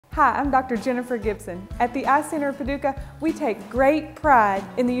Hi, I'm Dr. Jennifer Gibson. At the Eye Center of Paducah, we take great pride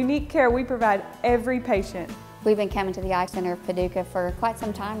in the unique care we provide every patient. We've been coming to the Eye Center of Paducah for quite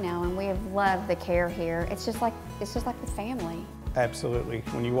some time now, and we have loved the care here. It's just like the family. Absolutely.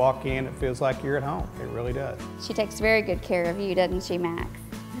 When you walk in, it feels like you're at home. It really does. She takes very good care of you, doesn't she, Max?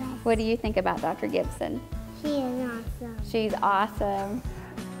 What do you think about Dr. Gibson? She is awesome. She's awesome.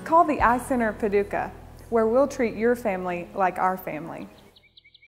 Call the Eye Center of Paducah, where we'll treat your family like our family.